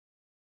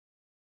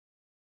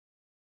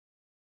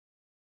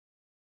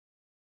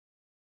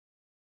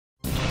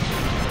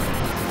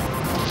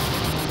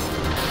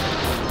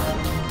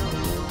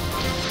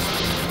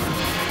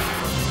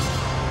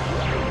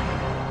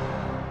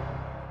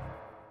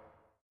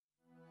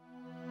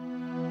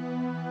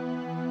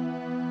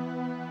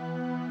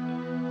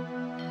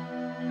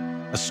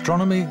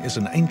Astronomy is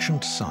an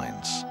ancient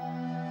science.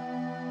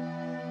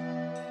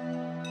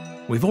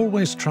 We've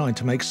always tried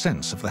to make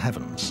sense of the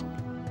heavens.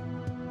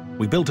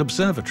 We built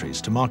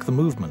observatories to mark the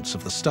movements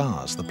of the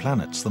stars, the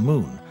planets, the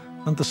moon,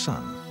 and the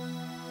sun.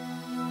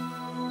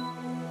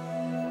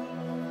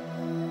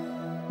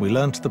 We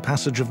learnt the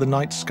passage of the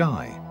night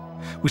sky.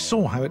 We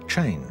saw how it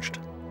changed,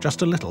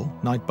 just a little,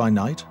 night by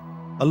night,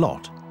 a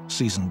lot,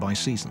 season by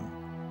season.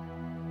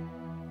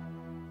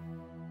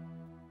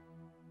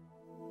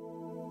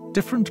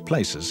 Different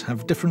places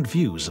have different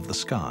views of the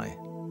sky,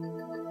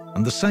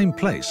 and the same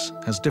place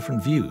has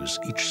different views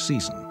each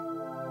season.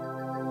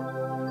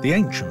 The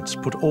ancients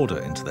put order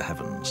into the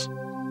heavens.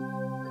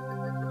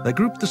 They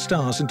grouped the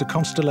stars into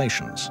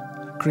constellations,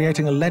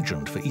 creating a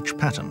legend for each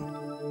pattern.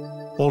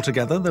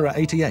 Altogether, there are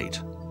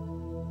 88.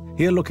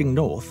 Here looking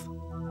north,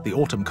 the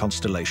autumn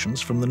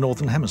constellations from the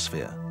northern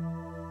hemisphere.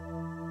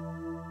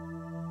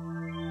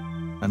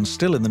 And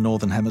still in the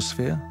northern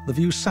hemisphere, the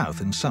view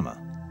south in summer.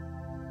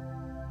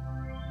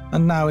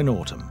 And now in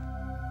autumn.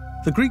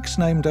 The Greeks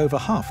named over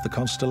half the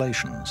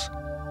constellations.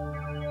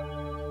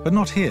 But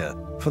not here,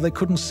 for they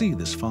couldn't see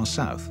this far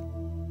south.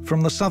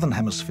 From the southern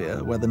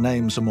hemisphere, where the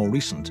names are more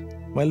recent,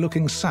 we're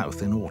looking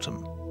south in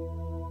autumn.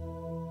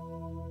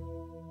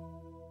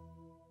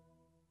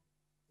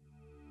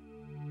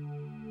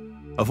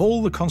 Of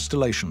all the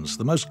constellations,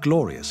 the most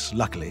glorious,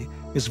 luckily,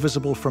 is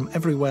visible from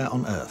everywhere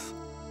on Earth: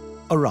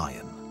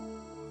 Orion.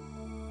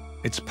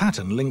 Its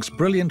pattern links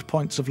brilliant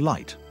points of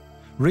light,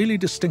 really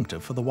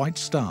distinctive for the white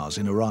stars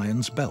in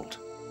Orion's belt.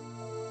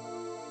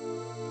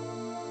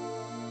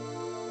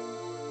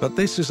 But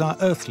this is our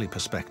earthly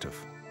perspective.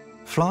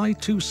 Fly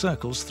 2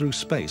 circles through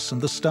space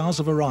and the stars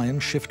of Orion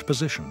shift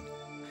position.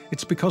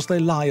 It's because they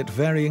lie at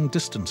varying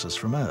distances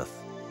from Earth.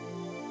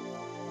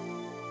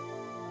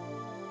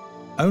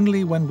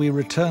 Only when we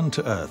return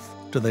to Earth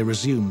do they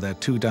resume their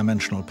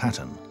 2-dimensional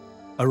pattern,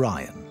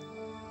 Orion.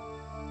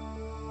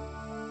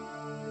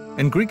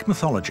 In Greek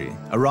mythology,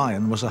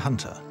 Orion was a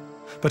hunter,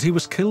 but he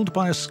was killed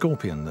by a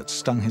scorpion that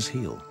stung his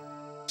heel.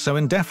 So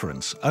in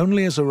deference,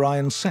 only as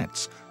Orion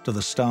sets do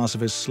the stars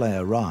of his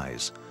slayer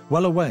rise,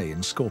 well away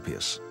in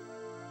Scorpius.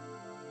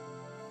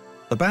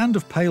 The band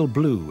of pale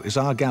blue is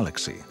our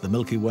galaxy, the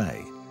Milky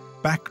Way,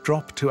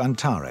 backdrop to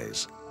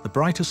Antares, the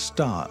brightest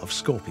star of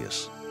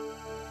Scorpius.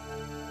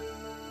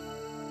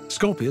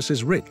 Scorpius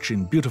is rich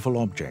in beautiful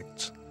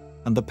objects,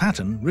 and the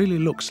pattern really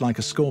looks like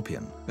a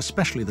scorpion,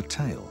 especially the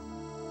tail.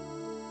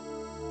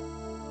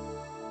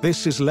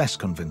 This is less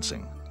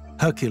convincing.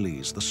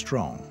 Hercules the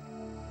strong.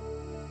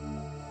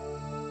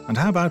 And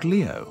how about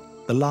Leo,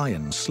 the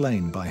lion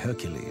slain by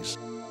Hercules?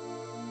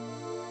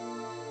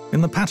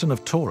 In the pattern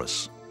of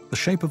Taurus, the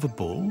shape of a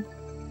bull?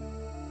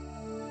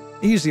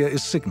 Easier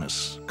is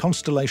Cygnus,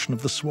 constellation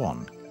of the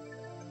swan.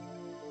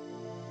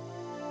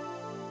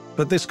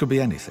 But this could be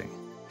anything.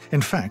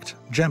 In fact,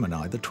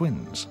 Gemini the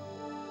twins.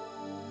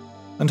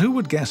 And who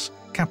would guess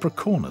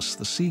Capricornus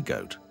the sea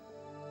goat?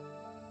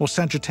 Or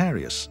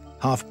Sagittarius,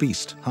 half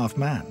beast, half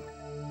man?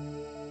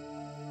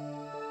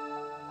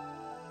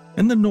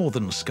 In the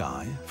northern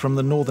sky, from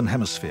the northern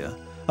hemisphere,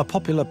 a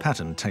popular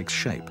pattern takes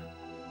shape.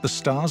 The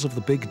stars of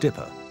the Big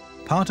Dipper,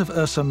 part of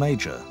Ursa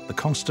Major, the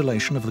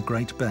constellation of the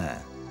Great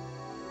Bear.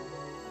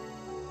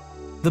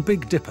 The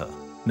Big Dipper,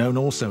 known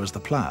also as the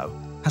Plough,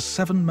 has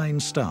 7 main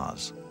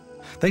stars.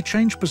 They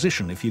change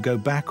position if you go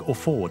back or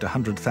forward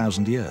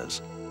 100,000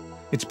 years.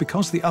 It's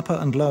because the upper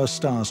and lower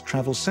stars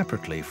travel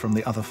separately from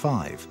the other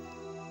 5.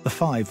 The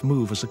 5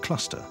 move as a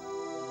cluster.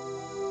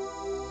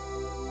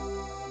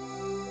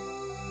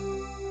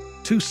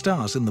 2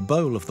 stars in the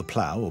bowl of the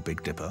Plough, or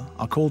Big Dipper,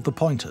 are called the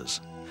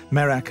pointers.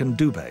 Merak and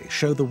Dubhe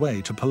show the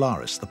way to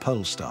Polaris, the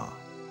pole star.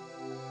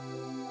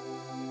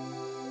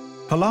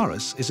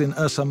 Polaris is in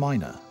Ursa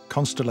Minor,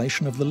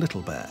 constellation of the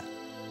Little Bear.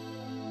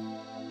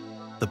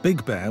 The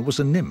Big Bear was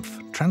a nymph,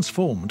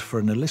 transformed for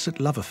an illicit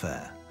love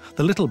affair.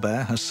 The Little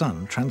Bear, her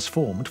son,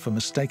 transformed for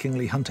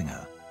mistakenly hunting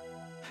her.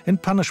 In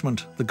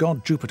punishment, the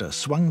god Jupiter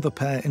swung the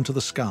pair into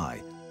the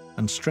sky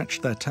and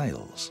stretched their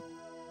tails.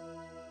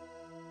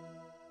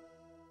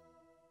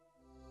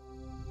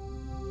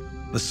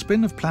 The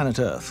spin of planet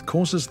Earth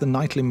causes the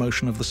nightly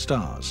motion of the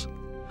stars,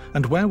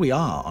 and where we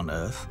are on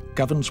Earth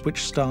governs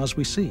which stars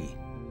we see.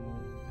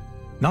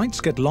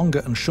 Nights get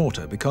longer and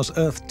shorter because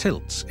Earth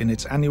tilts in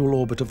its annual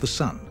orbit of the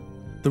Sun,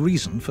 the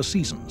reason for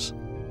seasons.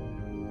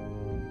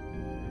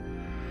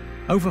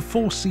 Over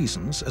 4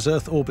 seasons, as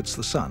Earth orbits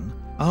the Sun,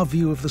 our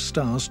view of the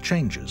stars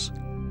changes.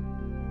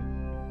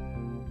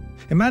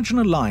 Imagine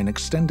a line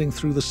extending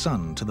through the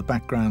Sun to the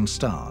background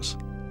stars.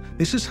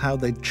 This is how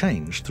they'd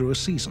change through a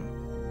season.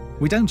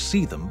 We don't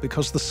see them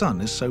because the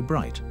Sun is so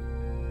bright.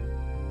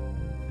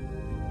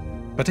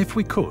 But if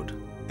we could,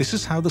 this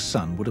is how the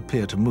Sun would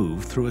appear to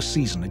move through a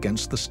season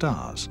against the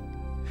stars.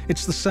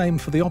 It's the same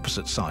for the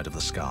opposite side of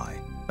the sky,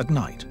 at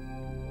night.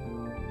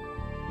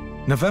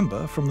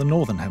 November from the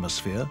northern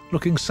hemisphere,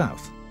 looking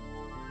south.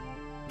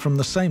 From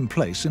the same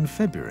place in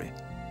February.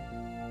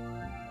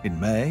 In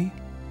May.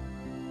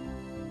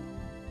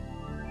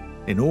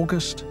 In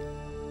August.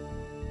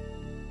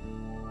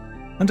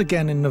 and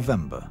again in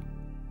November.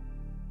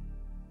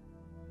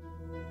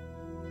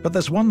 But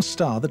there's one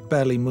star that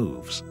barely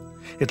moves.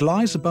 It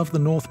lies above the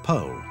North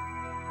Pole,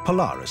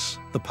 Polaris,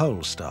 the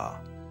pole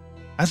star.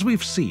 As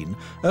we've seen,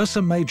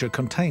 Ursa Major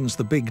contains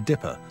the Big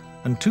Dipper,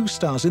 and two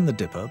stars in the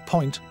Dipper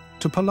point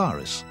to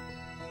Polaris.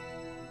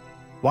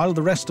 While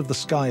the rest of the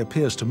sky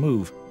appears to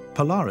move,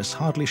 Polaris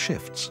hardly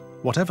shifts,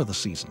 whatever the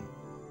season.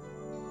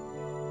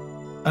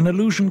 An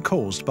illusion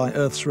caused by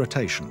Earth's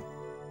rotation.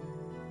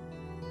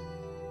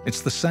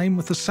 It's the same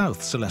with the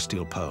south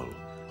celestial pole,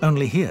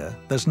 only here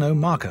there's no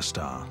marker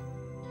star.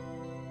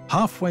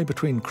 Halfway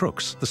between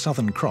Crux, the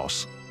Southern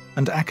Cross,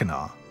 and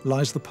Achernar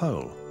lies the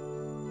pole.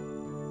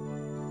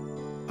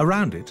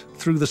 Around it,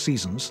 through the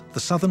seasons, the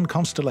southern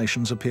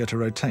constellations appear to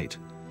rotate,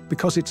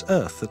 because it's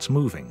Earth that's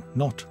moving,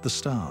 not the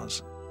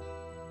stars.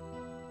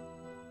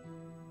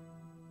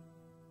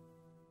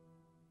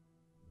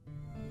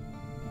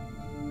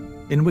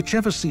 In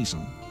whichever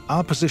season,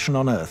 our position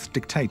on Earth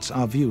dictates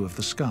our view of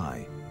the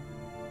sky.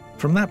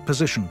 From that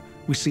position,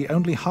 we see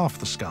only half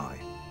the sky.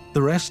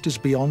 The rest is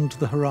beyond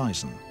the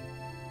horizon.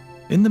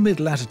 In the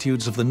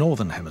mid-latitudes of the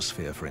northern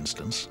hemisphere, for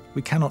instance,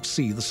 we cannot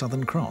see the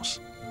Southern Cross.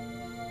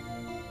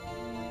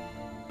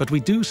 But we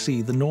do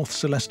see the North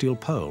Celestial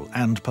Pole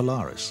and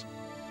Polaris.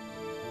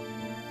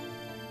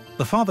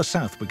 The farther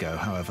south we go,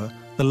 however,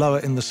 the lower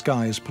in the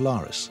sky is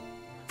Polaris.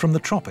 From the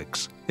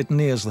tropics, it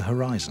nears the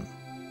horizon.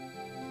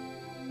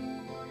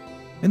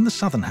 In the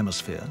southern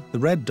hemisphere, the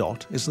red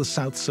dot is the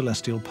South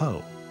Celestial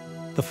Pole.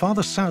 The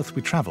farther south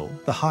we travel,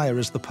 the higher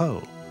is the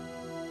pole.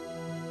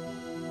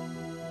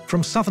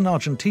 From southern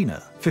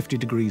Argentina, 50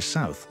 degrees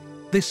south,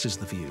 this is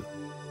the view.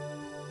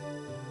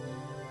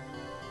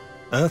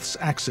 Earth's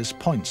axis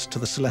points to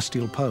the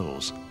celestial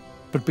poles,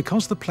 but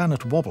because the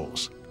planet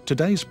wobbles,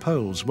 today's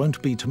poles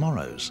won't be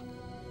tomorrow's.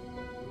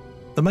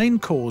 The main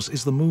cause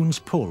is the moon's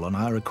pull on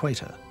our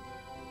equator.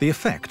 The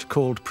effect,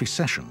 called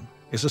precession,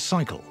 is a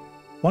cycle.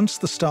 Once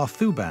the star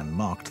Thuban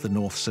marked the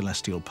north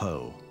celestial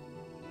pole.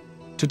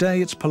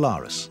 Today it's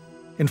Polaris.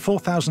 In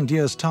 4,000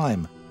 years'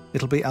 time,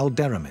 it'll be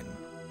Alderamin.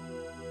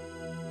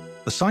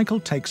 The cycle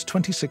takes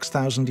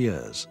 26,000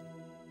 years.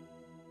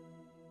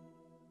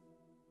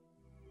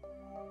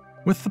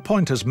 With the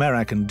pointers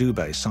Merak and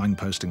Dubhe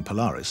signposting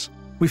Polaris,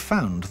 we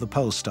found the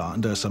pole star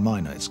and Ursa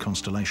Minor, its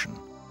constellation.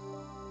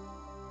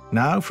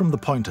 Now, from the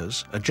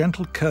pointers, a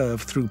gentle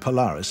curve through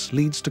Polaris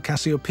leads to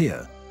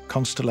Cassiopeia,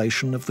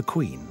 constellation of the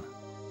Queen.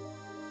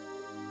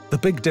 The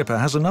Big Dipper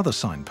has another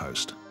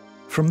signpost.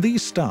 From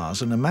these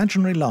stars, an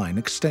imaginary line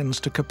extends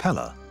to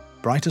Capella,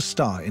 brightest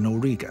star in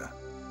Auriga.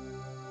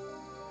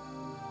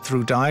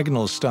 Through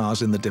diagonal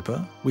stars in the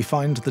Dipper, we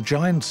find the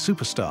giant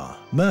superstar,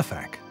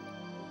 Murphak.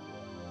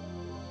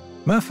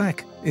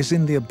 Murphak is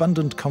in the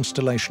abundant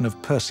constellation of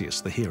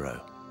Perseus the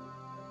hero.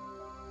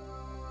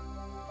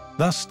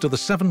 Thus do the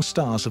 7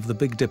 stars of the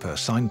Big Dipper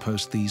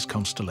signpost these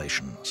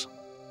constellations.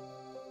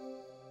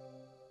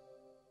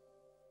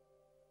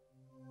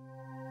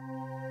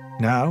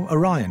 Now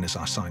Orion is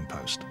our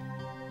signpost.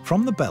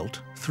 From the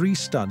belt, 3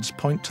 studs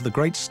point to the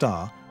great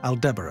star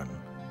Aldebaran.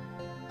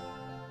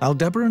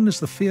 Aldebaran is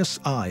the fierce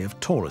eye of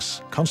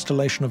Taurus,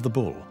 constellation of the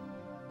Bull.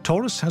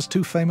 Taurus has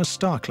 2 famous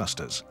star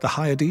clusters, the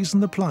Hyades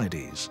and the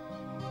Pleiades.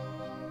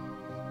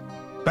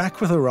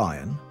 Back with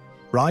Orion,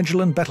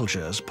 Rigel and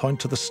Betelgeuse point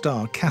to the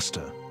star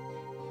Castor,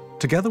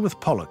 together with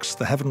Pollux,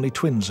 the heavenly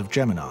twins of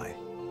Gemini.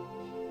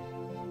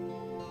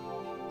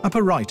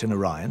 Upper right in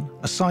Orion,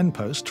 a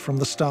signpost from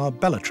the star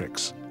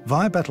Bellatrix,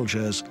 via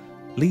Betelgeuse,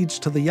 leads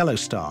to the yellow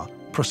star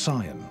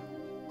Procyon.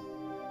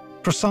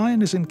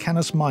 Procyon is in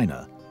Canis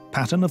Minor,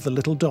 pattern of the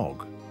little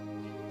dog.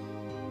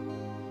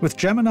 With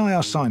Gemini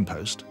our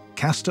signpost,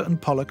 Castor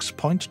and Pollux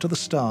point to the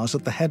stars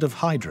at the head of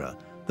Hydra,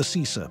 the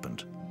sea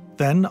serpent,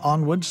 then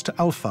onwards to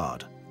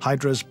Alphard,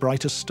 Hydra's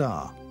brightest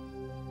star.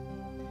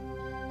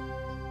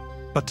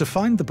 But to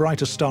find the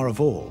brightest star of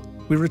all,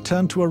 we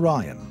return to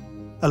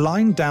Orion. A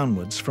line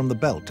downwards from the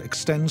belt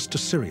extends to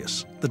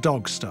Sirius, the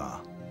dog star.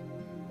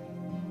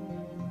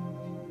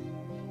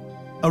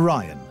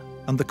 Orion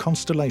and the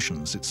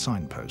constellations it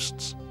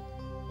signposts.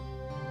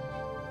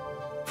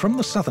 From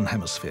the southern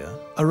hemisphere,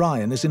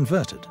 Orion is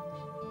inverted,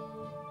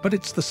 but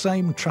it's the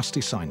same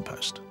trusty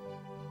signpost.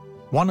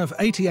 One of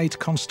 88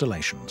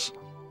 constellations,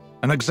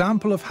 an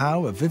example of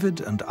how a vivid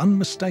and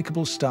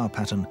unmistakable star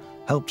pattern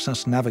helps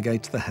us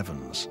navigate the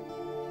heavens.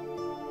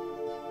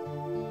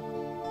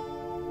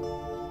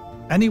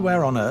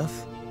 Anywhere on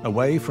Earth,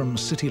 away from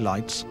city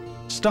lights,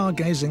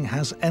 stargazing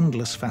has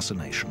endless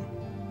fascination,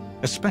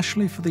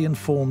 especially for the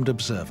informed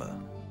observer.